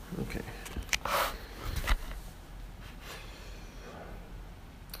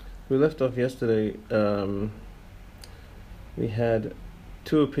we left off yesterday, we had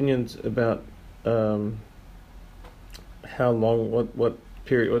two opinions about how long, what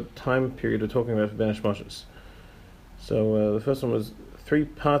period, what time period we're talking about for Ben Hashmashos. So the first one was 3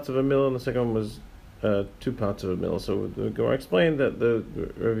 parts of a mill, and the second one was 2 parts of a mill. So the Gemara explained that the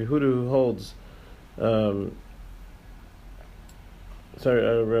Rav Yehuda who holds, Rav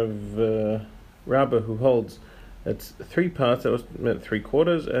Rabbah who holds it's 3 parts, that was meant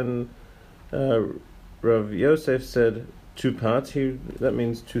 3/4, and Rav Yosef said 2 parts. That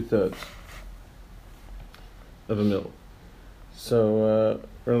means 2/3 of a mill. So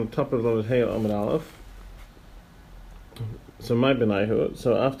we're on the top of Lamed Hey Amud Aleph. So my Benaihu.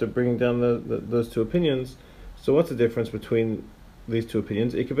 So after bringing down those two opinions, so what's the difference between these two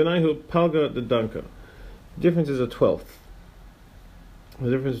opinions? Ike Benaihu Palga the Danka. The difference is a 1/12. The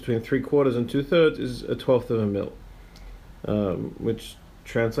difference between 3/4 and 2/3 is a 1/12 of a mill, which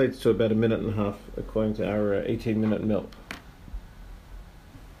translates to about 1.5 minutes according to our 18-minute mill.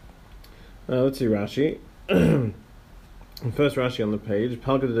 Let's see Rashi. First Rashi on the page.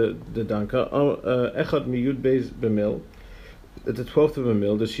 Palga the Danka. Echad miyud beis b'mil. It's a 1/12 of a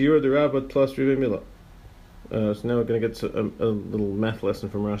mill. The shira the Rabbah plus Rive Mila. So now we're going to get a little math lesson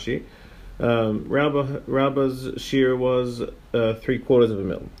from Rashi. Rabbah's shear was 3/4 of a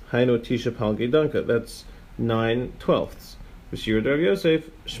mill. Hainu tisha palgi danka. That's 9/12. The shear Rav Yosef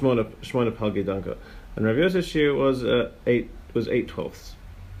shmona palgi danka, and Rav Yosef's shear was 8/12.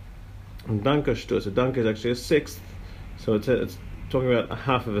 And danka shtus. A danka is actually a 1/6, so it's talking about a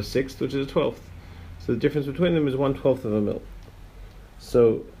half of a 1/6, which is a 1/12. So the difference between them is 1/12 of a mill.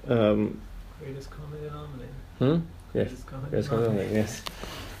 So greatest common denominator. Yes. Greatest common denominator. Yes.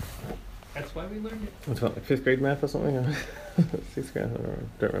 That's why we learned it. What's like 5th grade math or something? 6th grade, I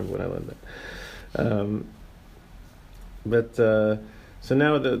don't remember when I learned that. So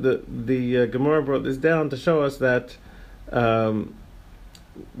now the Gemara brought this down to show us that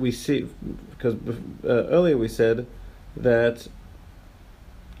we see, because earlier we said that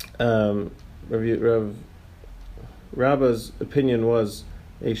Rav Rabbah's opinion was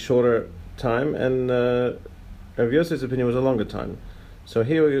a shorter time, and Rav Yosef's opinion was a longer time. So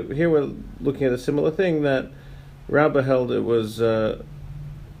here we're looking at a similar thing, that Rabbah held it was the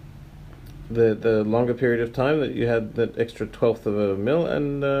longer period of time, that you had that extra 1/12 of a mill,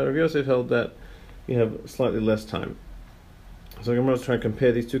 and Rav Yosef held that you have slightly less time. So I'm going to try and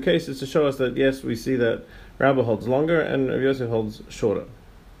compare these two cases to show us that yes, we see that Rabbah holds longer and Rav Yosef holds shorter,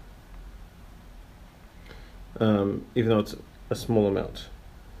 even though it's a small amount.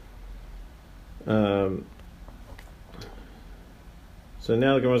 So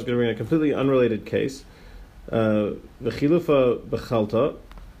now the Gemara is going to bring a completely unrelated case, v'chilufa b'chalta,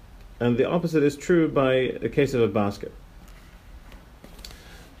 and the opposite is true by a case of a basket.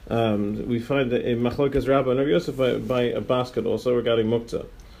 We find that in Machlokas Rabbah and Rav Yosef by a basket also regarding muktzah.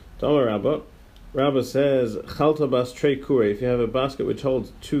 Tamar Rabbah says chalta bas trei kur. If you have a basket which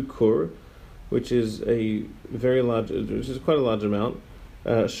holds 2 kur, which is quite a large amount.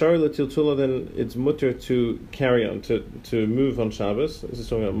 Shari l'tiltula, then it's mutter to carry on, to move on Shabbos. This is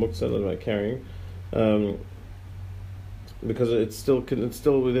talking about muktzah, not about carrying, because it's still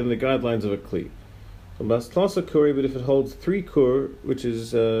within the guidelines of a kli. So bas tlasa kuri, but if it holds 3 kur, which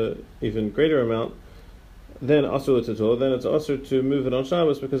is even greater amount, then asur l'tiltula, then it's asur to move it on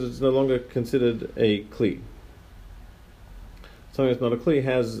Shabbos because it's no longer considered a kli. Something that's not a kli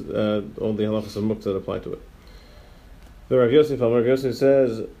has all the halachas of muktzah that apply to it. The Rav Yosef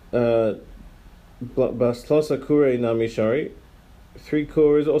says, Bas tlasa kure nami shari, 3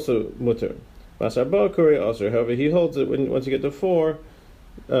 kur is also mutter. Bas arba kure asur. However, he holds it once you get to 4,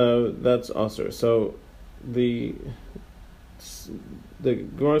 that's asur. So the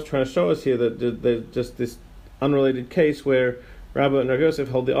Gemara is trying to show us here that there's just this unrelated case where Rabbah and Rav Yosef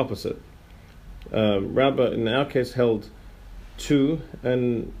hold the opposite. Rabbah in our case held 2,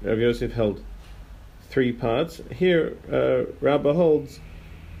 and Rav Yosef held 3 parts. Here, Rabbah holds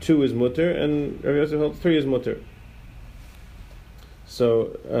 2 is mutter, and Rav Yosef holds 3 is mutter.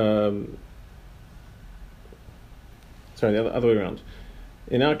 So, the other way around.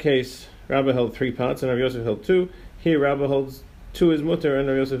 In our case, Rabbah held 3 parts, and Rav Yosef held 2. Here, Rabbah holds 2 is mutter, and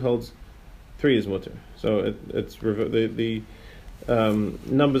Rav Yosef holds 3 is mutter. So it's the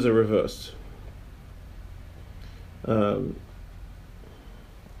numbers are reversed.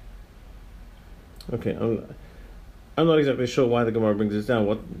 Okay, I'm not exactly sure why the Gemara brings this down.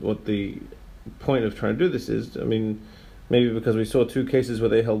 What the point of trying to do this is? I mean, maybe because we saw 2 cases where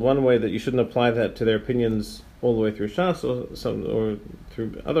they held one way, that you shouldn't apply that to their opinions all the way through Shas or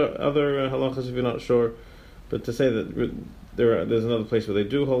through other halachas if you're not sure. But to say that there's another place where they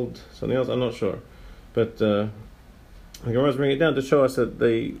do hold something else, I'm not sure. But the Gemara is bringing it down to show us that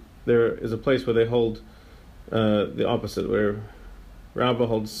there is a place where they hold the opposite, where Rabbah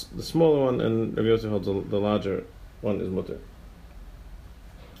holds the smaller one and Rabbi Yosef holds the larger one is mutter.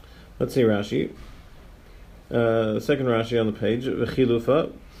 Let's see Rashi. The second Rashi on the page,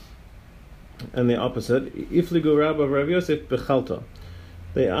 v'chilufa, and the opposite, ifligu Rabbah Rav Yosef b'chalta.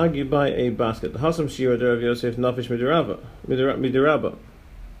 They argue by a basket. Hasam shira de Rav Yosef nafish midirabba.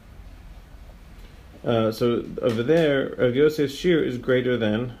 So over there, Rav Yosef's shir is greater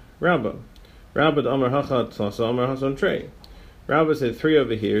than Rabbah. Rabbah Amar Hachat Tlasa Amar Hasan Trey. Rabbah said 3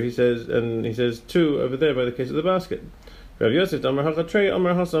 over here. He says 2 over there by the case of the basket. Rav Yosef Amar Hachat Trey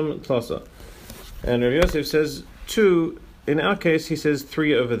Amar Hasan Tlasa. And Rav Yosef says 2. In our case, he says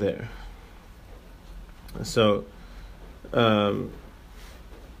 3 over there. So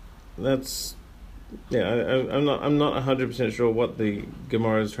that's I'm not 100% sure what the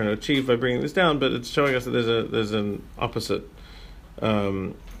Gemara is trying to achieve by bringing this down, but it's showing us that there's an opposite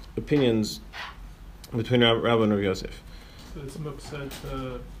opinions between Rabbah and Rav Yosef. So it's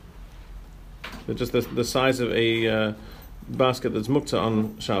muktzah. Just the size of a basket that's muktzah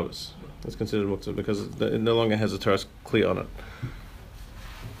on Shabbos. It's considered muktzah because it no longer has a teres kli on it.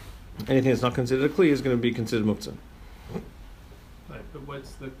 Anything that's not considered a kli is going to be considered muktzah. Right, but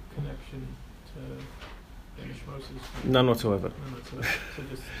what's the connection to Moses? None whatsoever. So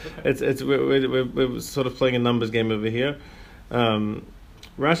just, okay. We're sort of playing a numbers game over here.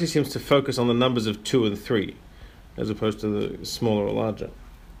 Rashi seems to focus on the numbers of 2 and 3, as opposed to the smaller or larger.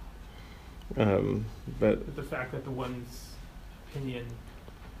 But the fact that the one's opinion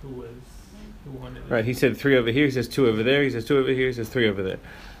who wanted it. Right, he said 3 over here, he says 2 over there, he says 2 over here, he says 3 over there.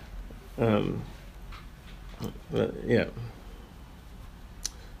 Yeah.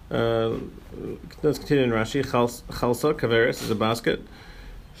 Let's continue in Rashi. Chalsa, kaveris, is a basket.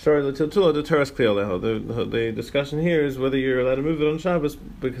 The discussion here is whether you're allowed to move it on Shabbos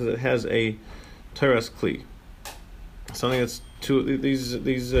because it has a teres kli. Something that's these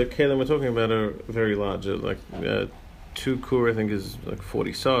kelim we're talking about are very large. Like 2 kur, I think, is like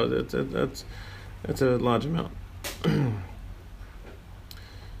 40 saw. That's a large amount.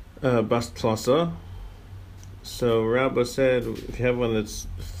 Bas plasa. So Rabbah said if you have one that's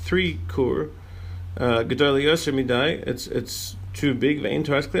 3 kur, gedol yoser midai, it's too big. Ve'in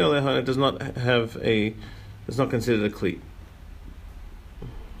teres kli aleha, it does not have it's not considered a kli.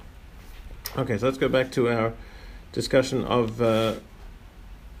 Okay, so let's go back to our discussion of. We're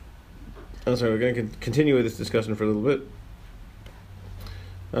going to continue with this discussion for a little bit.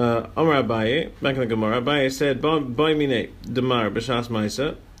 Amar Abaye, back in the Gemara, Abaye said, "Boy mine demar b'shas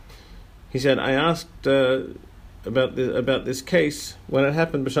ma'isa." He said, "I asked about this case when it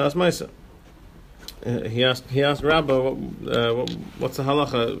happened b'shas ma'isa." He asked Rabbah, what's the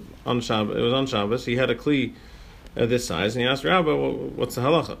halacha on Shabbos? It was on Shabbos. He had a kli this size, and he asked Rabbah, what's the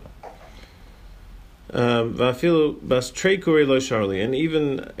halacha? Vafilu bas trei kuri lo sharli, and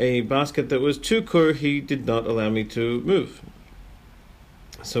even a basket that was 2 kur, he did not allow me to move.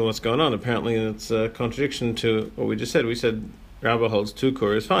 So what's going on? Apparently, it's a contradiction to what we just said. We said Rabbah holds 2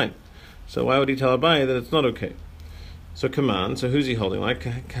 kur is fine. So why would he tell Abaye that it's not okay? So come on. So who's he holding? Like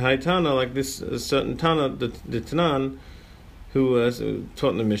Haitana, like this certain Tana, the Tanan, who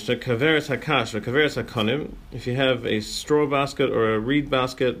taught in the Mishnah, kaveres hakash or kaveres hakonim. If you have a straw basket or a reed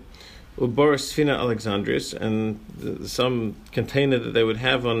basket, uboris fina Alexandrius, and some container that they would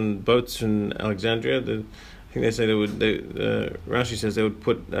have on boats in Alexandria, I think they say Rashi says they would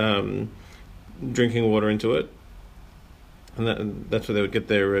put drinking water into it, and that's where they would get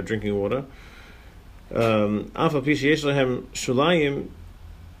their drinking water. Alpha Pishieshlahem Shulayim,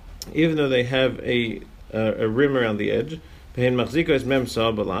 even though they have a rim around the edge, and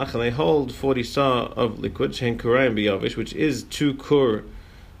they hold 40 saw of liquid, which is 2 kur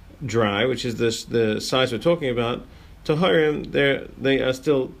dry, which is the size we're talking about. Taharim, they are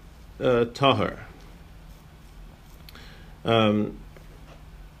still tahar.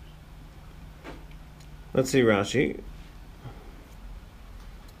 Let's see Rashi.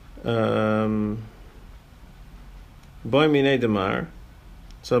 Boy mine demar.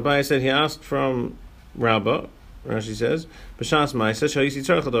 So Abaye said he asked from Rabbah. Rashi says, "B'shas ma'isa shayisi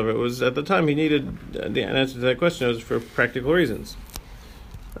tzarchad over." It was at the time he needed the answer to that question. It was for practical reasons.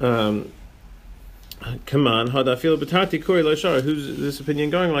 Come on, hadafil b'tarti kuri lo shara. Who's this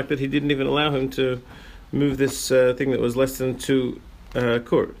opinion going like that? He didn't even allow him to move this thing that was less than 2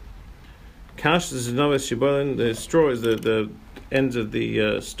 kur. Kash is novice shibolin. The straw is the ends of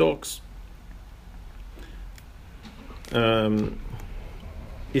the stalks.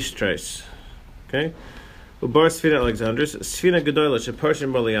 Ishtres. Okay. Ubar Sfina Alexandris, Sfina Gedola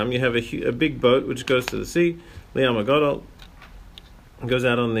Sheparshim Baliam. You have a big boat which goes to the sea. Liam Agadol goes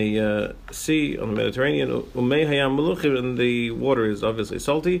out on the sea, on the Mediterranean. Umei Hayam Meluchim, and the water is obviously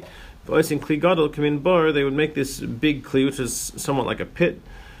salty. If in Kli Gadol come in bar, they would make this big Kli, which is somewhat like a pit.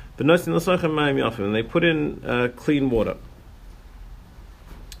 But Nosin Lasachem Mayim Yafim, and they put in clean water.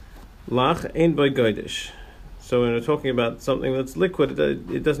 Lach Ein By Goidish. So when we're talking about something that's liquid,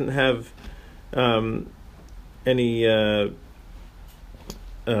 it doesn't have any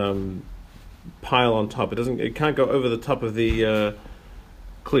pile on top. It can't go over the top of the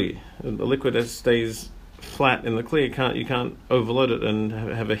Kli. The liquid stays flat in the Kli. You can't overload it and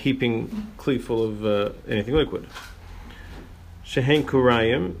have a heaping Kli full of anything liquid. Shehen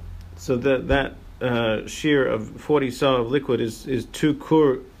Kurayim. So that shear of 40 sa of liquid is 2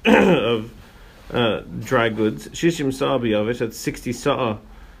 kur of dry goods. Shishim sa of it, that's 60 sa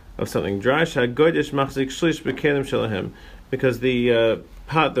of something dry. Shagodesh machzik shlish bekelim shalahem, because the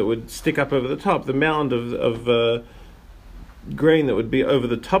part that would stick up over the top, the mound of grain that would be over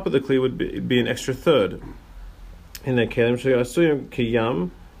the top of the Kli would be an extra third. In their kelim shasuyim kiyam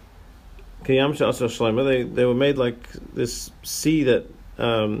shasur shlomo, they were made like this sea that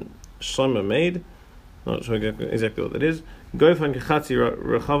Shlomo made. Not sure exactly what that is. Goifan kechatzi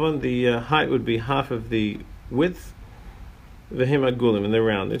rechavan, the height would be half of the width. V'hem agulim, and they're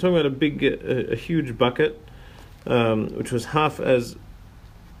round. They're talking about a huge bucket, which was half as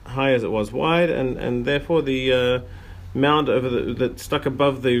high as it was wide, and therefore the mound that stuck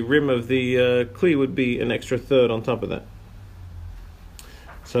above the rim of the Kli would be an extra third on top of that.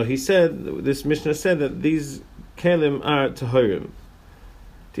 So this Mishnah said that these kelim are tahorim.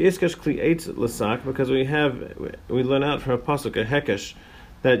 Because we learn out from a pasuk, a hekesh,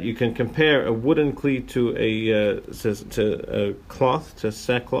 that you can compare a wooden Kli to a cloth, to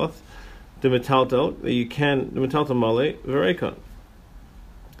sackcloth, the metaltal, that you can, the metaltal male, verekon,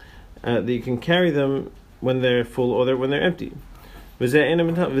 that you can carry them when they're full or when they're empty. You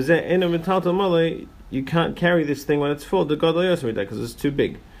can't carry this thing when it's full, because it's too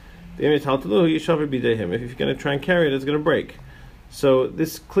big. If you're going to try and carry it, it's going to break. So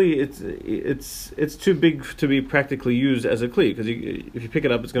this Kli, it's too big to be practically used as a Kli, because if you pick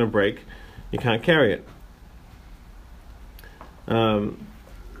it up, it's going to break. You can't carry it.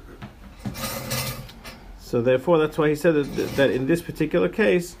 So therefore, that's why he said that in this particular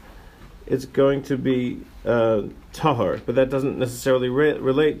case, it's going to be tahor, but that doesn't necessarily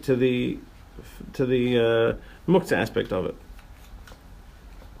relate to the muktzah aspect of it.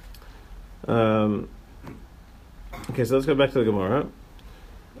 Okay, so let's go back to the Gemara.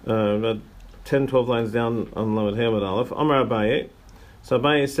 About 10, 12 lines down on Lamed Hamad Aleph. Amar Abaye. So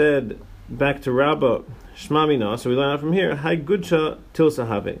Abaye said back to Rabbah Shmamina. So we learn out from here. Hai Gudsha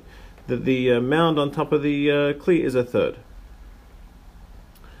Tilsahave, that the mound on top of the Kli is a third.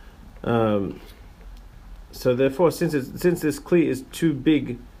 So therefore, since this Kli is too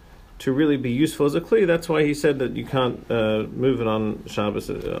big to really be useful as a Kli, that's why he said that you can't move it on Shabbos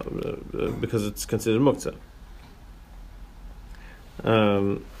because it's considered muktzah.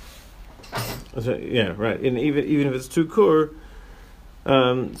 So, yeah, right. And even if it's too kur,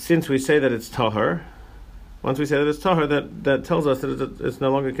 since we say that it's tahar, once we say that it's tahar, that tells us that it's no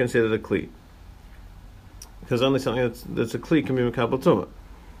longer considered a Kli, because only something that's a Kli can be mekabel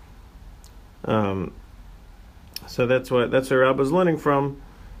tumah. So that's where Rabbah's learning from,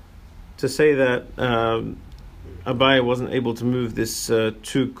 to say that Abaye wasn't able to move this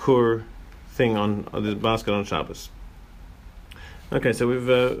 2 kur thing on the basket on Shabbos. Okay, so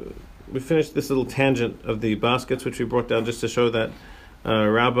we've finished this little tangent of the baskets, which we brought down just to show that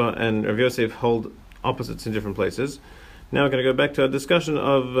Rabbah and Rav Yosef hold opposites in different places. Now we're going to go back to our discussion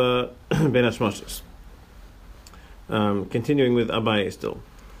of Ben Hashmashos. Continuing with Abaye still.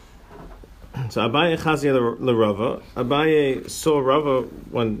 So Abaye chazia l'Rava. Abaye saw Rava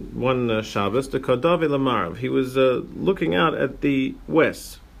one Shabbos, the Kodave l'Marav. He was looking out at the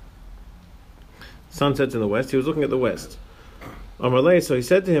west. Sun sets in the west. He was looking at the west. Amarle, so he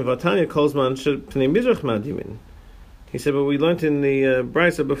said to him, Vatanya kolzman shel pnei mizrach madimin. He said, but we learnt in the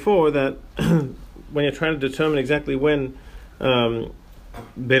Brisa before that when you're trying to determine exactly when Ben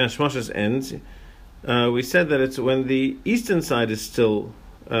Hashmashos ends, we said that it's when the eastern side is still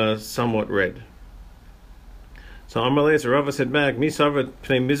somewhat red. So Amarle, so Rava said back, Mi savrat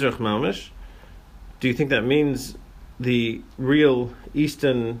pnei mizrach mamish. Do you think that means the actual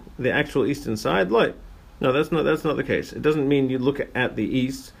eastern side? Like, no, that's not the case. It doesn't mean you look at the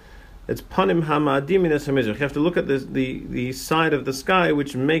east. It's panim hamadim minas hamizrach. You have to look at the side of the sky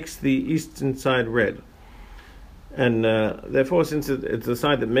which makes the eastern side red. And therefore, since it's the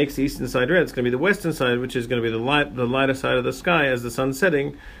side that makes the eastern side red, it's going to be the western side, which is going to be the lighter side of the sky as the sun's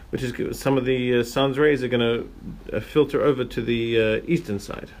setting, which is some of the sun's rays are going to filter over to the eastern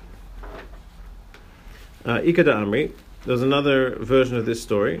side. Ikada Amri, there's another version of this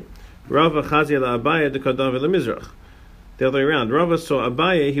story. Rava Chazia la Abaye de Kodav le Mizrach. The other way around. Rava saw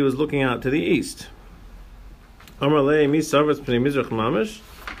Abaye, he was looking out to the east. Amar le mi sarvas pnei Mizrach mamish.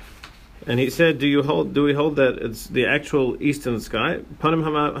 And he said, do we hold that it's the actual eastern sky? Panim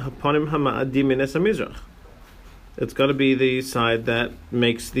hama'adim mines mizrach. It's got to be the side that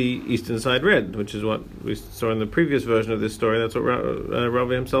makes the eastern side red, which is what we saw in the previous version of this story. That's what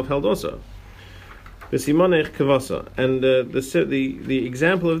Rava himself held also. V'simonech kavasa. And the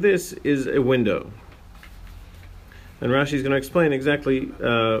example of this is a window. And Rashi is going to explain exactly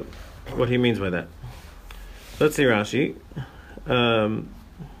what he means by that. Let's see Rashi.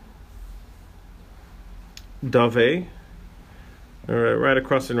 Dave, right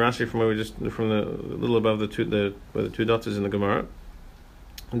across in Rashi from the little above where the two dots is in the Gemara.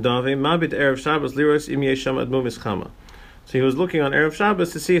 Dave mabit erev Shabbos liros im yesham admu mischama. So he was looking on erev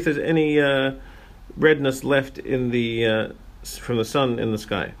Shabbos to see if there's any redness left in the from the sun in the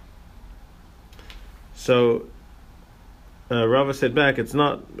sky. So Rava said back,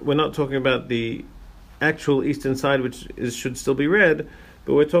 we're not talking about the actual eastern side, which should still be red.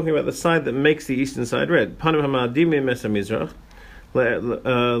 But we're talking about the side that makes the eastern side red. Panim ha'ma'adimim mes ha'mizrach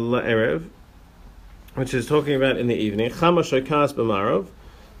la'erev, which is talking about in the evening. Chama shokas b'marov,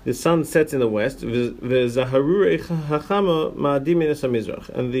 the sun sets in the west. V'zaharurei ha'chama ma'adimim mes ha'mizrach,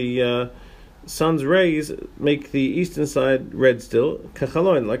 and the sun's rays make the eastern side red still.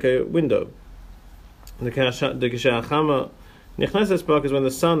 Kachalon, like a window. The kasha'achama nichnases b'ak is when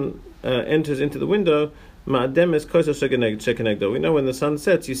the sun enters into the window. We know when the sun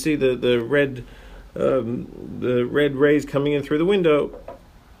sets, you see the red rays coming in through the window.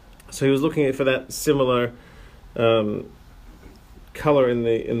 So he was looking for that similar color in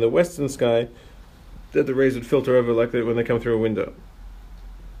the western sky that the rays would filter over like when they come through a window.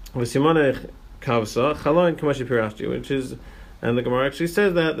 Which is, and the Gemara actually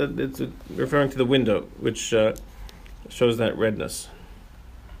says that it's referring to the window, which shows that redness.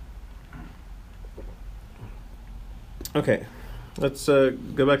 Okay, let's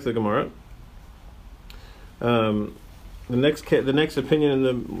go back to the Gemara. The next opinion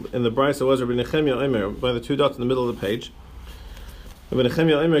in the Brisa was Rabbi Nechemia Omer, by the two dots in the middle of the page. Rabbi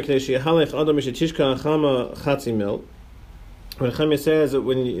Nechemia Omer Knei shehalech adam mishetishka achama chatzi mil. Rabbi Nechemia says that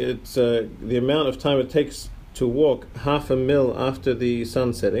when it's the amount of time it takes to walk half a mil after the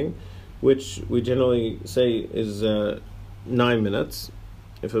sun setting, which we generally say is 9 minutes.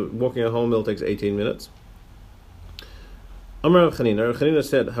 If walking a whole mil takes 18 minutes. Amar Rav Chanina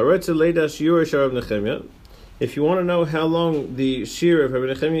said, Haretze leida shiur sharav Nechemia. If you want to know how long the shear of Rabbi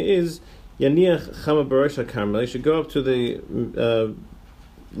Nechemia is, Yaniach chama barosh hakarmel. You should go up to the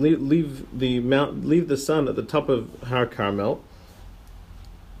leave the sun at the top of Har Carmel.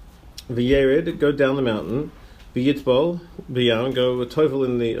 V'yerid, go down the mountain. V'yitbol, b'yam, go tovel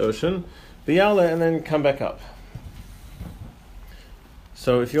in the ocean. V'yala, and then come back up.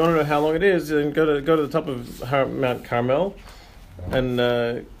 So if you want to know how long it is, then go to the top of Mount Carmel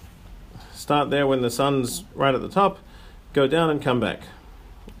and start there when the sun's right at the top. Go down and come back.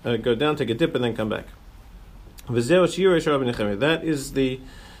 Go down, take a dip, and then come back. That is the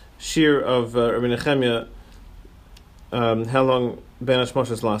shear of Rabbi Nechemia, how long Ben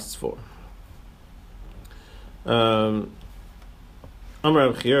Hashmoshes lasts for. Amar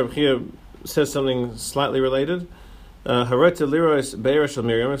Reb Chia says something slightly related. Hareta liros be'eresh of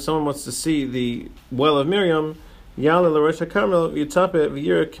Miriam. If someone wants to see the well of Miriam, Yale l'rosh HaKarmel yitape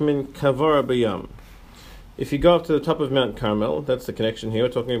v'yira k'min kavara b'yam. If you go up to the top of Mount Carmel, that's the connection here. We're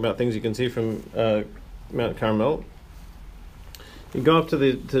talking about things you can see from Mount Carmel. You go up to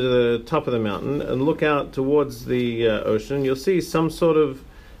the top of the mountain and look out towards the ocean. You'll see some sort of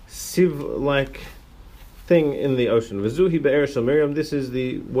sieve-like thing in the ocean. V'zuhi be'eresh of Miriam. This is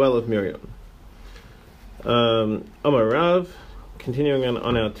the well of Miriam. Amar Rav, continuing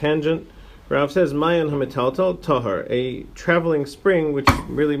on our tangent, Rav says, Mayan hamitaltal tahar, a traveling spring, which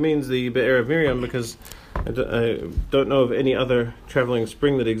really means the Be'er of Miriam, because I don't know of any other traveling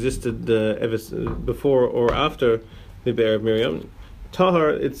spring that existed ever before or after the Be'er of Miriam. Tahar,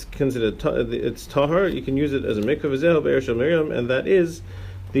 it's considered, it's tahar, you can use it as a mikveh, v'zeh Be'er shel Miriam, and that is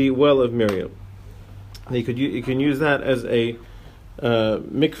the well of Miriam. You can use that as a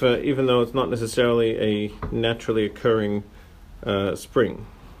mikveh, even though it's not necessarily a naturally occurring spring.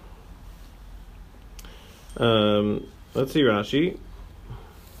 Let's see Rashi.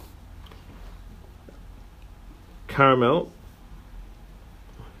 Carmel.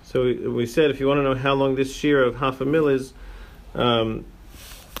 So we said if you want to know how long this shear of half a mil is, you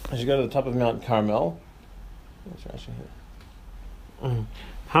should go to the top of Mount Carmel.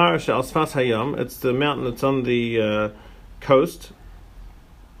 Har Shel Sfas Hayam. It's the mountain that's on the coast.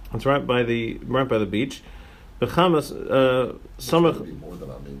 It's right by the beach. B'chamas Samach. Be more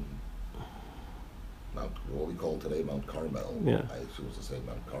than Mount, what we call today Mount Carmel. Yeah. I assume it's the same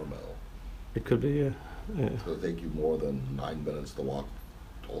Mount Carmel. It could be, yeah. It's going to take you more than 9 minutes to walk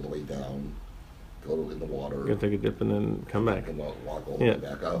all the way down, go in the water, You're gonna take a dip and then come back. and walk all the way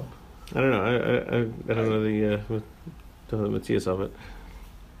back up. I don't know. I don't know the Matthias of it.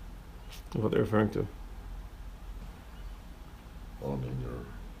 What they're referring to. Well,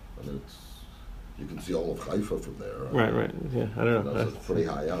 it's you can see all of Haifa from there. Right. Yeah, I don't know. It's pretty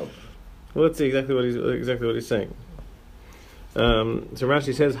high up. Well, let's see exactly what he's saying. So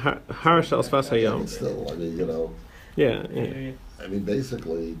Rashi says Har Shel Sfas Hayam. Still, Yeah. I mean,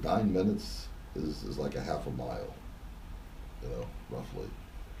 basically, 9 minutes is like a half a mile, roughly.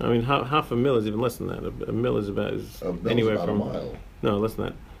 I mean, half a mil is even less than that. A mil is about anywhere about from a mile. No, less than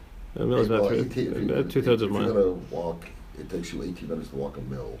that. A mil is about 2/3 of a mile. If you're going to walk, it takes you 18 minutes to walk a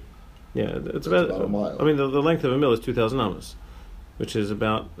mil. Yeah, it's about a mile. I mean, the length of a mil is 2,000 amas, which is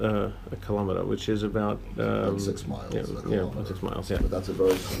about a kilometer, which is about like 6 miles. About 6 miles. Yeah. But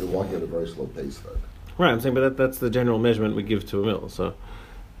you're walking at a very slow pace then. Right, I'm saying, but that's the general measurement we give to a mil. So,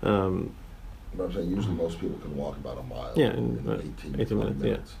 but I'm saying usually most people can walk about a mile. in 18 minutes.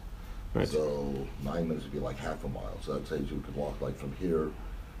 Yeah. Right. So 9 minutes would be like half a mile. So that says you could walk like from here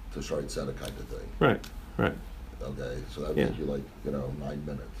to Sharet Zedek kind of thing. Right. Okay, so that would take you like 9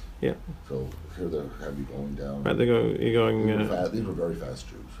 minutes. Yeah. So here they have you going down. Right, you're going. These were very fast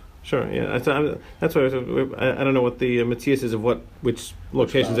Jews. Sure, yeah. That's why I don't know what the Matthias is of which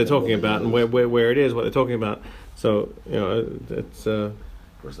locations they're talking about and where it is, what they're talking about. So it's. Of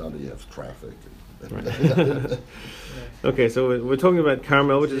course, now that you have traffic. Right. Okay, so we're talking about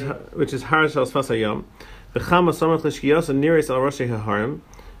Carmel, which is Har Shel Sfas Hayam, B'chama Samach L'Shkiyos and Niris Al Roshei HaHarim,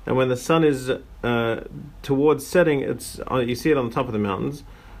 and when the sun is towards setting, you see it on the top of the mountains.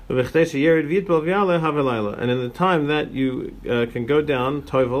 And in the time that you can go down,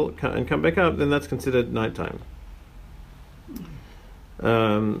 tovel, and come back up, then that's considered nighttime.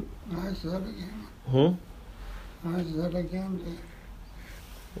 I said that again. I said that again.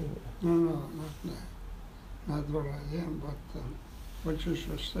 No, not that. Not what I am, but what you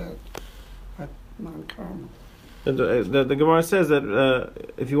just said at Mount Carmel. The Gemara says that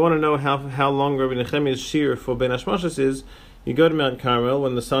if you want to know how long Rabbi Nechemiah's shear for Ben Hashmashos is, you go to Mount Carmel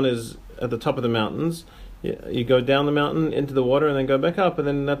when the sun is at the top of the mountains. You go down the mountain into the water and then go back up, and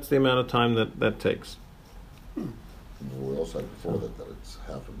then that's the amount of time that takes. We also said before that it's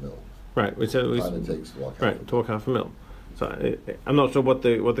half a mil. Right. We said time it takes to walk half a mil. So I'm not sure what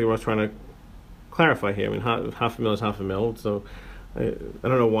the Gemara is trying to clarify here. I mean, half a mil is half a mil. So I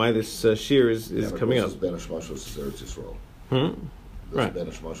don't know why this shear is coming up. This Ben Hashmashos is Eretz Yisrael. Right. Ben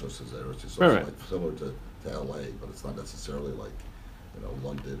Hashmashos is Eretz Yisrael. Right. It's like similar to LA, but it's not necessarily like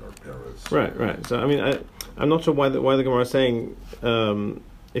London or Paris. Right. So I mean, I'm not sure why the Gemara is saying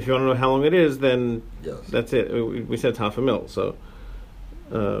if you want to know how long it is, then yes. That's it. We said it's half a mil. So.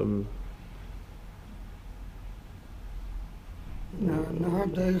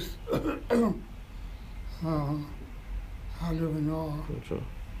 Nowadays, I live in all. Sure.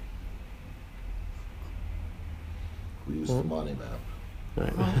 We use the money map.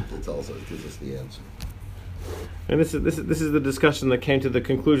 Right. It gives us the answer. And this is the discussion that came to the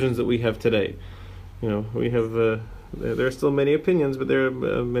conclusions that we have today. We have there are still many opinions, but there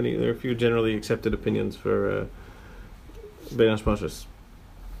are a few generally accepted opinions for Ben Hashmashos.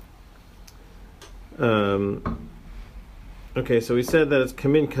 Okay, so we said that it's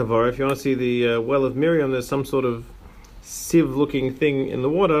Kamin Kavar. If you want to see the well of Miriam, there's some sort of sieve-looking thing in the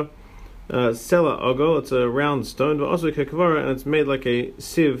water. Sela Ogol, it's a round stone, but also Kavara, and it's made like a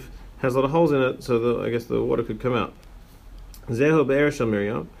sieve, has a lot of holes in it, so I guess the water could come out. Zeho Be'er Shel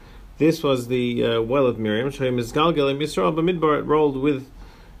Miriam. This was the well of Miriam. Shem Mizgalgel in Yisrael, B'midbar, it rolled with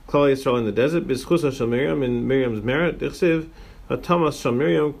Klal Yisrael in the desert. B'schusa Shel Miriam, in Miriam's merit. Dichsiv. Thomas Shal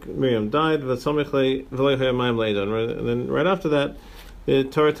Miriam died, and then right after that, the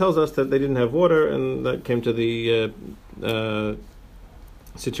Torah tells us that they didn't have water, and that came to the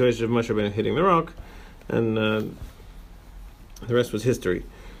situation of Moshe Rabbeinu hitting the rock, and the rest was history.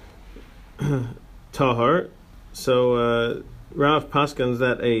 Tahar. So Rav paskins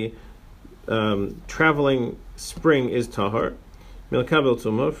that a traveling spring is tahar. Milkabel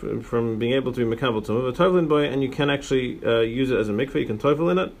tumah, from being able to be mekabel tumah, but tovel boy, and you can actually use it as a mikveh. You can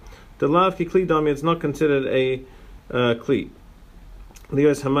tovel in it. The lav kikli dami, it's not considered a kli.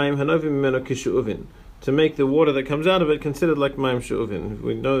 Lios hamayim hanovim mimeno kishu'uvin, to make the water that comes out of it considered like mayim shu'uvin.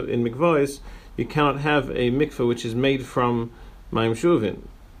 We know in mikvahs you cannot have a mikvah which is made from mayim shu'uvin,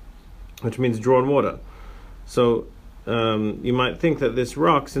 which means drawn water. So you might think that this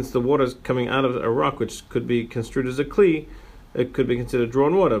rock, since the water is coming out of a rock which could be construed as a kli, it could be considered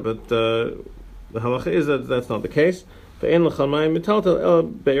drawn water, but the halacha is that that's not the case. The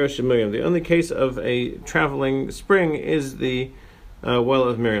only case of a traveling spring is the well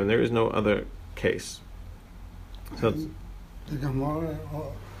of Miriam. There is no other case. So The Gemara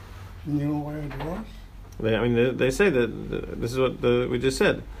knew where it was. they say that this is what we just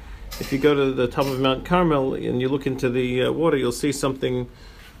said. If you go to the top of Mount Carmel and you look into the water, you'll see something.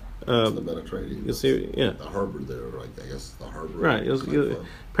 It's the Mediterranean. You'll see, yeah. The harbor there, right? I guess the harbor. Right.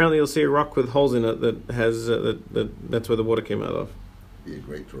 Apparently, you'll see a rock with holes in it that has that's where the water came out of. Be a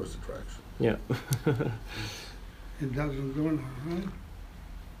great tourist attraction. Yeah. It doesn't do now, right?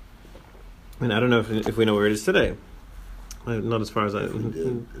 And I don't know if we know where it is today. Not as far as I. If we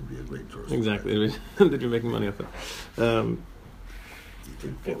did, it'd be a great tourist Exactly. attraction. Did you making money off it? You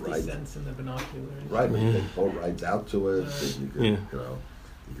take boat 50 rides. cents in the binoculars. Right, we Yeah. take boat rides out to it. And you could, Yeah.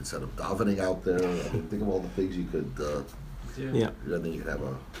 you could set up davening out there. I mean, think of all the things you could. Yeah. Then you could have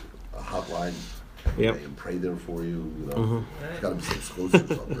a hotline. Yep. And pray there for you. Mhm. It's got to be some exclusive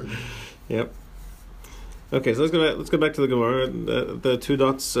or something. Yep. Okay, so let's go back to the Gemara. The two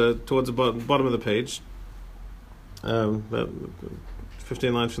dots towards the bottom of the page.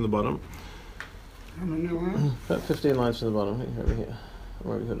 15 lines from the bottom. How many lines? About 15 lines from the bottom. Over here.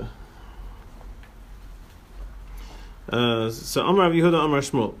 So Amar Rav Yehuda, Amar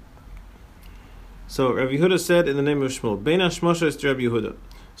Shmuel. So Rav Yehuda said in the name of Shmuel, Bein Hashmoshes to Rav Yehuda.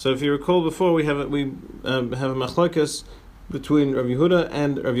 So if you recall before, we have a machlokas between Rav Yehuda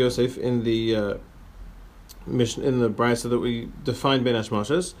and Rav Yosef in the mission in the brayso that we defined Bein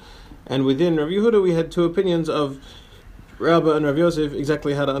Hashmoshes, and within Rav Yehuda we had two opinions of Rabbah and Rav Yosef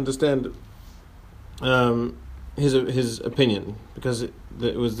exactly how to understand his opinion, because it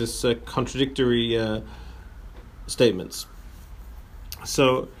was this contradictory statements.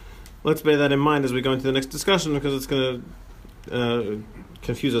 So let's bear that in mind as we go into the next discussion, because it's going to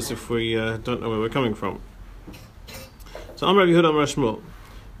confuse us if we don't know where we're coming from. So Amar Rav Yehuda, Amar Shmuel,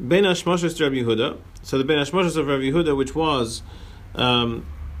 Bein Hashmoshes to Rav Yehuda. So the Bein Hashmoshes of Rav Yehuda, which was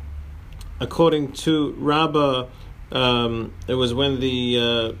according to Rabbah, it was when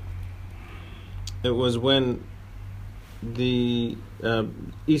the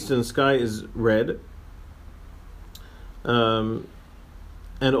eastern sky is red, and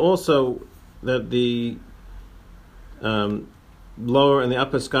also that the lower and the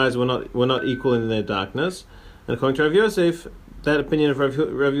upper skies were not equal in their darkness. And according to Rav Yosef, that opinion of Rav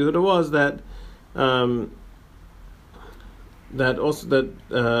Yehuda was that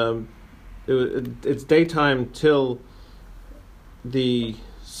it's daytime till the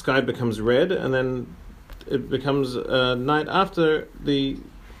sky becomes red, and then it becomes night after the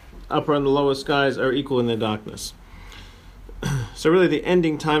upper and the lower skies are equal in their darkness. So really the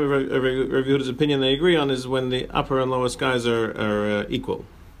ending time of Rav Yehuda's opinion they agree on is when the upper and lower skies are equal.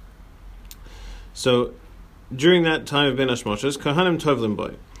 So during that time of Bein Hashmoshes, Kohanim tovlim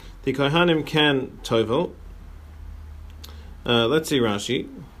boy. The Kohanim can tovel. Let's see Rashi.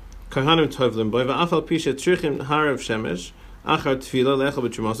 Kohanim tovlim boy. Va'afal pisha tzrichim harav shemesh achar tefila lechel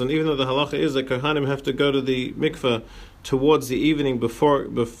b'trumas. And even though the halacha is that Kohanim have to go to the mikveh towards the evening before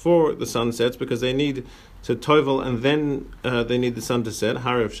the sun sets, because they need to tovel and then they need the sun to set,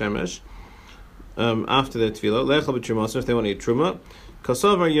 harav shemesh, after their tefillah, lechel b'trumas, if they want to eat truma.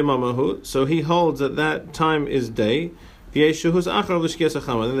 Kasavar yamamahu, so he holds that that time is day. V'yeshuhus achar l'shkias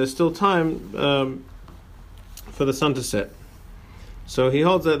hachama, and there's still time for the sun to set. So he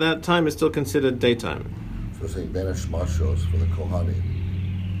holds that that time is still considered daytime. So saying Bein Hashmoshes for the Kohanim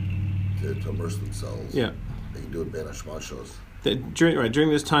to immerse themselves. Yeah. They can do it Bein Hashmoshes. During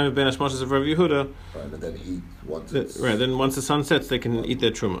this time of Bein Hashmoshes of Rav Yehuda, Right, and then eat once then once the sun sets, they can eat their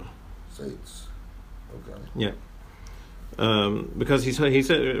truma. Saints. Okay. Yeah. Because he said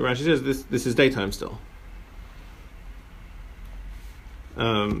Rashi says this is daytime still.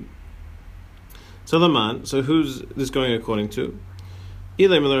 So the man. So who's this going according to?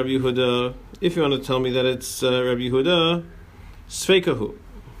 Ilay Mila Rabbi Yehuda. If you want to tell me that it's Rabbi Yehuda, Sveikahu.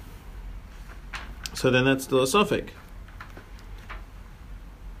 So then that's still a suffix.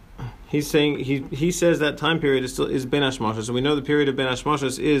 He's saying he says that time period is Bein Hashmoshes. So we know the period of Bein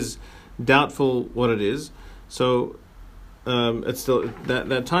Hashmoshes is doubtful what it is. So it's still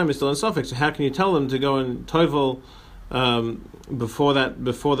that time is still in suffix. So how can you tell them to go and tovel before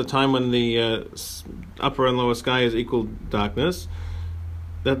the time when the upper and lower sky is equal darkness,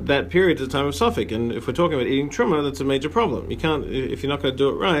 that period is a time of suffix. And if we're talking about eating truma, that's a major problem. You can't, if you're not going to do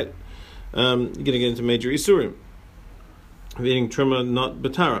it right, you're going to get into major isurim of eating truma, not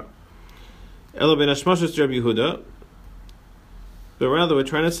betara. Elo ben hashmashos Rabbi Yehuda. But rather, we're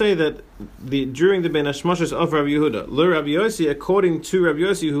trying to say that during the ben hashmashos of Rabbi Yehuda, lo Rabbi Yossi, according to Rabbi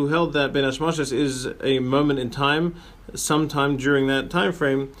Yossi, who held that ben hashmashos is a moment in time, sometime during that time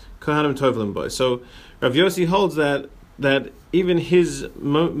frame, kohanim tovlim boy. So Rabbi Yossi holds that even his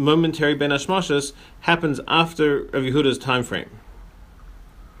momentary ben hashmashos happens after Rabbi Yehuda's time frame.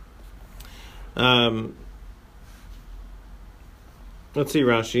 Let's see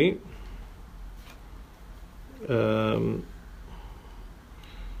Rashi.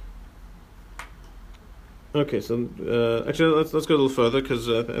 Okay, so actually let's go a little further, because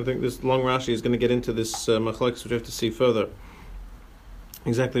I think this long Rashi is going to get into this machlokes, which we have to see further.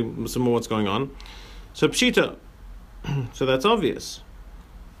 Exactly, some more what's going on. So pshita, so that's obvious.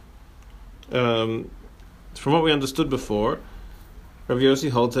 From what we understood before, Rav Yossi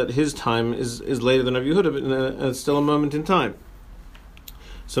holds that his time is later than Rav Yehuda, but it's still a moment in time.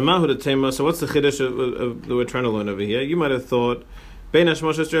 So Mahud Tema. So what's the chiddush that we're trying to learn over here? You might have thought Ben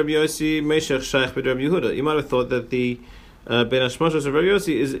Hashmashos Rabbi Yossi Meshech Shaykh B'Rabbi Yehuda. You might have thought that the Ben Hashmashos of Rabbi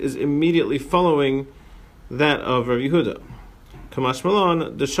Yossi is immediately following that of Rabbi Yehuda. Kamash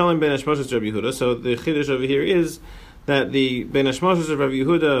Malon the Shalom Ben Hashmashos Rabbi Yehuda. So the chiddush over here is that the Ben Hashmashos of Rabbi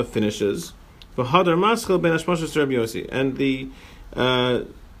Yehuda finishes. V'Hadar Maschil Ben Hashmashos Rabbi Yossi, and the Ben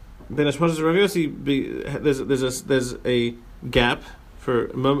Hashmashos of Rabbi Yossi there's a gap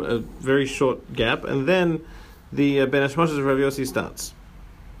for a very short gap, and then the Ben Hashmashos of Rav Yossi starts.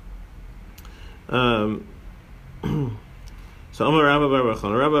 So Amar Rabba Bar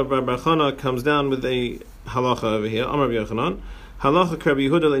Bachana. Rabba Bar Bachana comes down with a halacha over here. Amar Rabbi Yochanan. Halacha Rabbi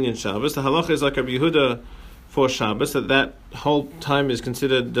Yehuda l'inyan Shabbos. The halacha is like Rabbi Yehuda for Shabbos, that whole time is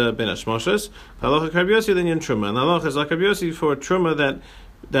considered Ben Hashmashos. Halacha Rabbi Yossi l'inyan Truma. And the halacha is like Rabbi Yossi for Truma,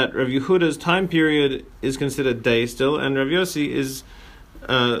 that Rabbi Yehuda's time period is considered day still, and Rabbi Yossi is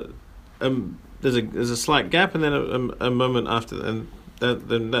there's a slight gap, and then a moment after that, and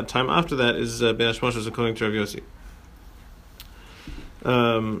that time after that is Ben Hashmashos according to Rav Yossi.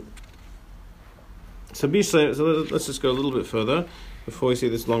 So let's just go a little bit further before we see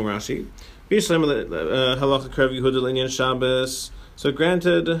this long Rashi. Halacha Rav Yehuda l'inyan Shabbos. So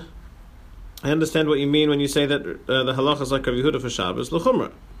granted, I understand what you mean when you say that the halacha is like Rav Yehuda for Shabbos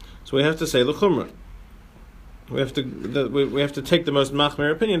l'chumra. So we have to say l'chumra. We have to take the most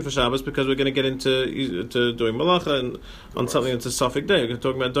machmir opinion for Shabbos, because we're going to get into doing malacha and on something that's a suffix day. We're going to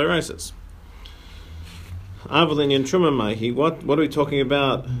talk about doraisas. Avalinian truma mahi. What are we talking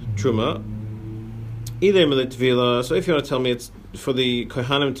about? Truma. Either milit tvila. So if you want to tell me it's for the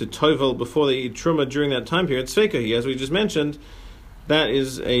kohanim to tovel before they eat truma during that time period, tzveikahi, as we just mentioned, that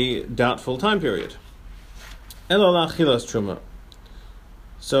is a doubtful time period. Elo la'achilas truma.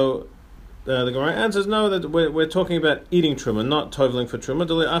 So the Gemara answers no, that we're talking about eating truma, not toveling for truma.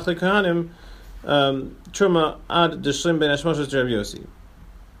 Deli achli kohanim truma ad deshlim ben hashmashos Rabbi Yossi.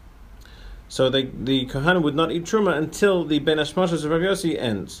 So the kohanim would not eat truma until the ben hashmashos of Rabbi Yossi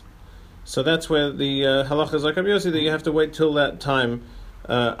ends. So that's where the halacha is like Rabbi Yossi, that you have to wait till that time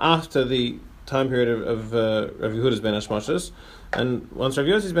after the time period of Rabbi Yehuda's ben hashmashos, and once Rabbi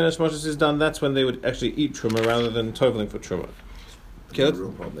Yossi's ben hashmashos is done, that's when they would actually eat truma rather than toveling for truma. The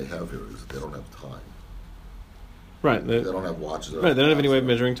real problem they have here is they don't have time. Right. They don't have watches. Right. They don't have any way of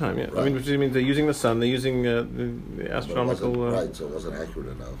measuring time. Yeah. Right. I mean, which means they're using the sun. They're using the astronomical. Right. So it wasn't accurate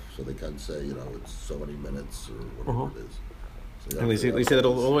enough. So they can't say, it's so many minutes or whatever it is. So and we see that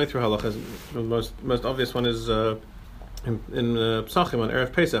all the way through halachas. The most obvious one is in Psachim on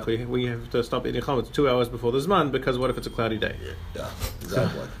Erev Pesach. We have to stop eating chametz 2 hours before the zman, because what if it's a cloudy day? Yeah.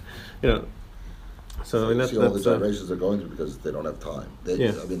 Exactly. So all the gyrations are going through because they don't have time. They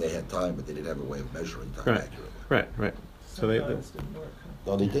had time, but they didn't have a way of measuring time accurately. Right. So they didn't work.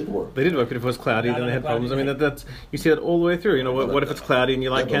 No, they did work. They did work, but if it was cloudy, then they had problems. I mean, that's you see that all the way through. What if it's cloudy and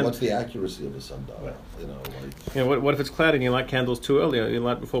you light candles? What's the accuracy of a sundial? What if it's cloudy and you light candles too early? You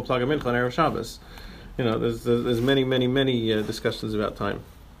light before Plag HaMincha on Erev Shabbos. There's many discussions about time.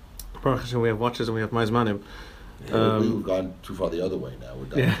 Baruch Hashem, we have watches and we have Maizmanim. We've gone too far the other way now. We're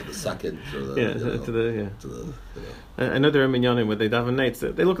down to the second. I know there are minyanim where they daven nates.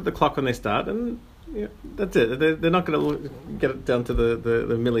 They look at the clock when they start, and that's it. They're not going to get it down to the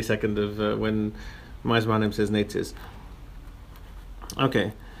millisecond of when Maizmanim says nates is.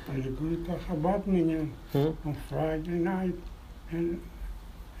 Okay. Are you going to Chabad minyan on Friday night, and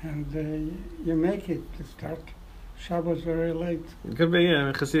you make it to start Shabbos very late. It could be,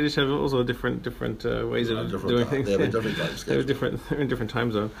 yeah. Hasidish have also different ways of doing things. They have a different time They schedule. have they're in different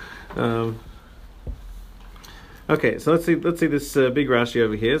time zone. Okay, so let's see this big Rashi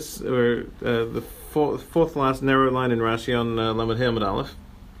over here. We're the fourth last narrow line in Rashi on Lamed He Amud Aleph.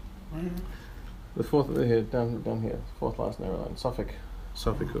 The fourth here down here, fourth last narrow line.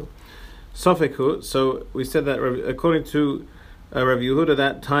 Sofeku. So we said that according to Rav Yehuda,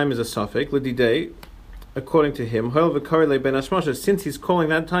 that time is a Sofek L'didei. According to him, since he's calling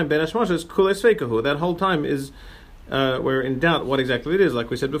that time Ben Hashmashas Kulei Sveikahu, that whole time is we're in doubt what exactly it is. Like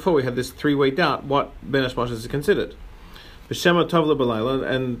we said before, we have this three-way doubt what Ben Hashmashas is considered. B'Shema Tovla B'Layla,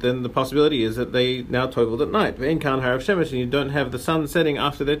 and then the possibility is that they now toveled at night. V'Ein Kan Harav Shemesh, and you don't have the sun setting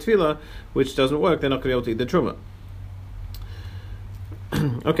after their tefillah, which doesn't work. They're not going to be able to eat the truma.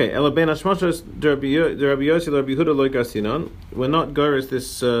 Okay, Ela Ben Hashmashas Rabbi Yossi Rabbi Yehuda Lo Garsinon. We're not goris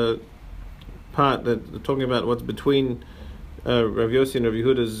this part that talking about what's between Rav Yossi and Rav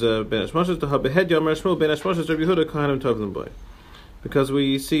Yehuda's Ben Hashmashas. To Habehed Yomer Shmuel Ben Hashmashas Rav Yehuda Kohanim Tovlim Boy, because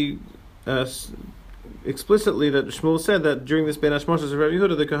we see explicitly that Shmuel said that during this Ben Hashmashas of Rav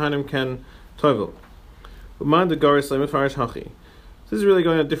Yehuda the Kohanim can tovel. Uman de Goris Lemefarish Hachi. This is really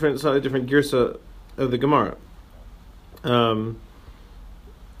going a slightly different girsa of the Gemara,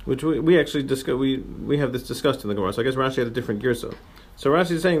 which we actually discuss. We have this discussed in the Gemara. So I guess Rashi had a different girsa. So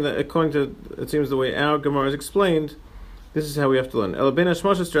Rashi is saying that according to, it seems the way our Gemara is explained, this is how we have to learn. El Ben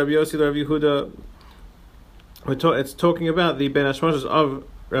Hashmashas Rabbi Yossi Rav Yehuda. It's talking about the Ben Hashmashas of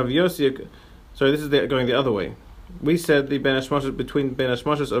Rav Yossi. Sorry, this is going the other way. We said the Ben Hashmashas between Ben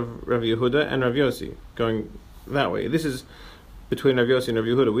Hashmashas of Rav Yehuda and Rav Yossi, going that way. This is between Rav Yossi and Rav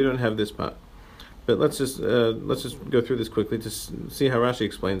Yehuda. We don't have this part. But let's just go through this quickly to see how Rashi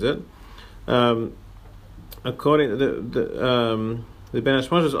explains it. According to the Ben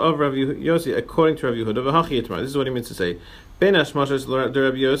Hashmashas of Rav Yossi, according to Rav Yehuda, v'hachi yitmar. This is what he means to say. Ben Hashmashas Rav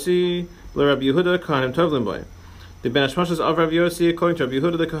Yossi, Rav Yehuda, Kohanim Tovlim Boy. The Ben Hashmashas of Rav Yossi, according to Rav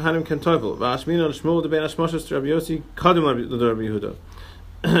Yehuda, the Kohanim can tovel. V'ashmin on Shmuel, the Ben Hashmashas to Rav Yossi, Kadim Rav Yehuda.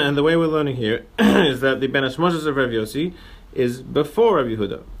 And the way we're learning here is that the Ben Hashmashas of Rav Yossi is before Rav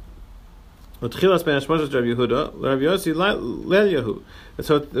Yehuda. Utchilas Ben Hashmashas Rav Yehuda, Rav Yossi Leil Yehu. And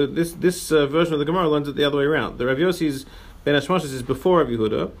so this version of the Gemara learns it the other way around. The Rav Yossi's Ben Hashmashas is before Rav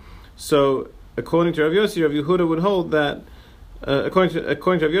Yehuda. So according to Rav Yossi, Rav Yehuda would hold that according to Rav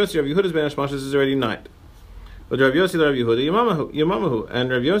Yossi, Rav Yehuda's Ben Hashmashas is already night. But Rav Yossi Rav Yehuda Yamamahu, and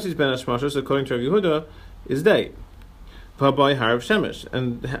Rav Yossi's Ben Hashmashas according to Rav Yehuda is day. V'habai Harav Shemesh,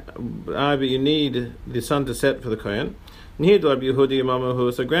 and but you need the sun to set for the Kohen. Need Rav Yehuda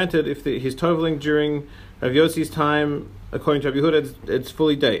Yamamahu. So granted, if he's toveling during Rav Yossi's time, according to Rav Yehuda, it's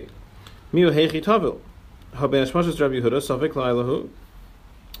fully day. Miu Heichi Tovel. Ha Ben Hashmashas Rav Yehuda Safek Lailahu.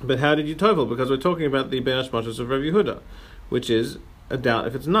 But how did you tovel? Because we're talking about the Ben Hashmashas of Rav Yehuda, which is a doubt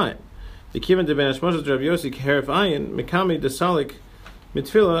if it's night. The Kivan de Ben Hashmashas Rav Yossi Keheref Ayin Mikami Desalik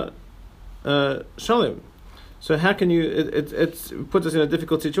Mitfila Shalim. So how can you? It puts us in a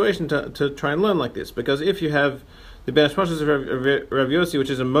difficult situation to try and learn like this, because if you have the Ben Hashmashas of Rav Yossi, which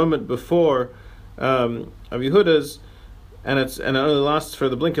is a moment before Rav Yehuda's, and it only lasts for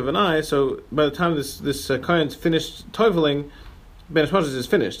the blink of an eye. So by the time this Kohen's finished toveling, Ben Hashmashas is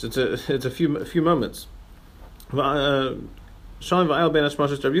finished. It's a few moments. Shalim va'al Ben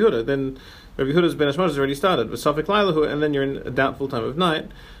Hashmashas Rav Yehuda. Then Rav Yehuda's Ben Hashmashas already started. V'safek Lailahu, and then you're in a doubtful time of night.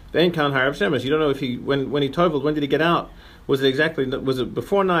 Ve'en kan harav shemesh. You don't know if when he toveled, when did he get out? Was it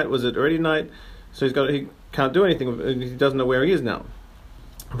before night? Was it already night? So he can't do anything. He doesn't know where he is now.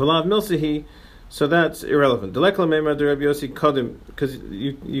 V'lav milsihi. So that's irrelevant. Delekla meimar de Rav Yossi kodim, because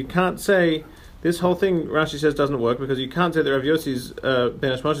you can't say this whole thing. Rashi says doesn't work because you can't say that Rav Yossi's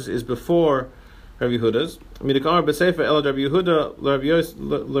Ben Hashmashas is before Rav Yehuda's. Midikar b'sefer el Rav Yehuda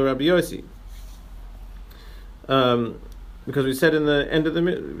l'Rav Yossi. Because we said in the end of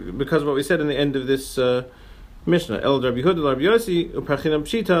because what we said in the end of this Mishnah, el Rav Yehuda l'Rav Yossi u'prachinam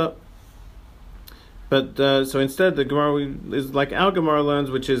pshita. But so instead, the Gemara is like our Gemara learns,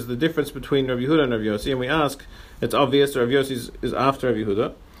 which is the difference between Rav Yehuda and Rav Yossi, and we ask, it's obvious Rav Yossi is after Rav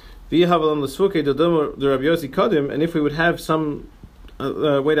Yehuda. V'yihav l'sfuke d'domer the Rav Yossi kodim, and if we would have some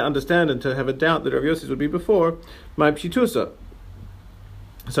way to understand and to have a doubt that Rav Yossi's would be before, my pshitusa.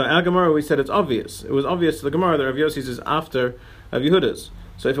 So our Gemara, we said it's obvious. It was obvious to the Gemara that Rav Yossi's is after Rav Yehuda's.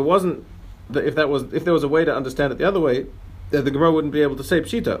 So if it wasn't, if there was a way to understand it the other way, the Gemara wouldn't be able to say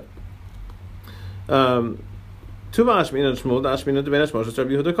pshita. So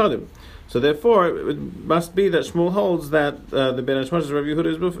therefore, it must be that Shmuel holds that the Ben Hashmashas of Rav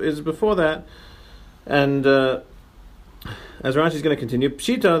Yehuda is before that, and As Rashi is going to continue,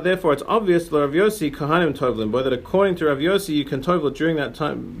 Pshita, therefore it's obvious Rav Yossi Kahanim Tovlim, that according to Rav Yossi you can Tovl during that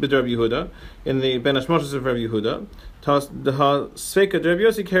time B'd Rav Yehuda, in the Ben Hashmoshes of Rav Yehuda, the Sveika Rav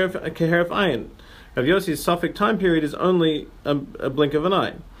Yossi Keheref Ayin. Rav Yossi's suffix time period is only a blink of an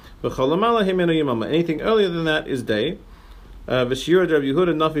eye. Anything earlier than that is day. V'shir Rav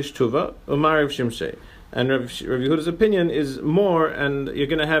Yehuda Nafish Tuva, Umar Rav Shimshei. And Rav Yehuda's opinion is more, and you're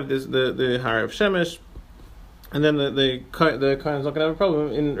going to have this the Har of Shemesh, and then the Kohen's not going to have a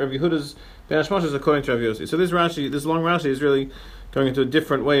problem in Rav Yehuda's Ben Hashmoshes according to Rav Yossi. So this long Rashi is really going into a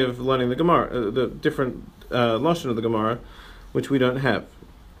different way of learning the Gemara, the different lashon of the Gemara, which we don't have.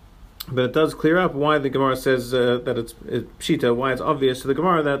 But it does clear up why the Gemara says that it's Pshita, why it's obvious to the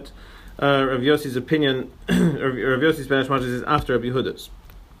Gemara that Rav Yossi's opinion, Rav Yossi's Ben Hashmoshes is after Rav Yehuda's.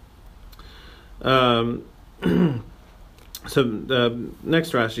 So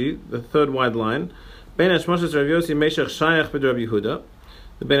next Rashi, the third wide line, Ben Hashmoshes Rav Yossi Meshach Shayach B'd Rav Yehuda.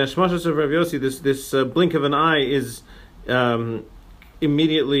 The Ben Hashmoshes of Rav Yossi, this blink of an eye is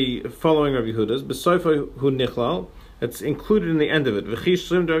immediately following Rav Yehuda's. B'sofa hu nichlal. It's included in the end of it. V'chish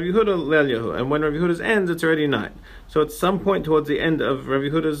shlim Rav Yehuda leil yahu. And when Rav Yehuda's ends, it's already night. So at some point towards the end of Rav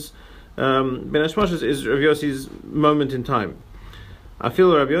Yehuda's Ben Hashmoshes is Rav Yossi's moment in time. I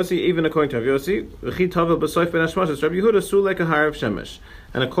feel Rav Yossi, even according to Rav Yossi, v'chi tavel b'soif Ben Hashmoshes Rav Yehuda su leka har of shemesh.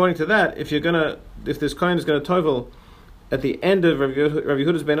 And according to that, if this Kohen is going to tovel at the end of Rav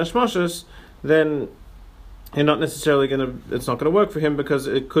Yehuda's Ben Hashmoshes, then you're not necessarily it's not going to work for him, because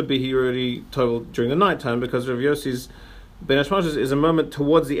it could be he already toveled during the night time, because Rav Yossi's Ben Hashmoshes is a moment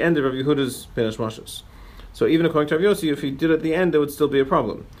towards the end of Rav Yehuda's Ben Hashmoshes. So even according to Rav Yossi, if he did it at the end, there would still be a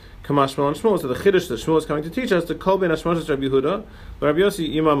problem. Kamash Shmuel and Shmuel. So the Chiddush that Shmuel is coming to teach us, the Kol Ben Hashmoshes Rav Yehuda, but Rav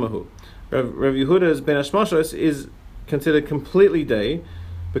Yossi Imamahu. Rav Yehuda's Ben Hashmoshes is considered completely day,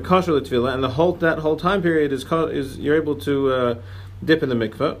 because of the Tefillah, and that whole time period is you're able to dip in the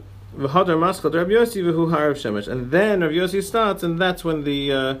mikveh. V'hadar maschad Rav Yossi v'hu harav shemesh, and then Rav Yossi starts, and that's when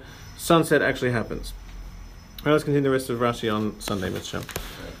the sunset actually happens. All right, let's continue the rest of Rashi on Sunday, Mitzvah.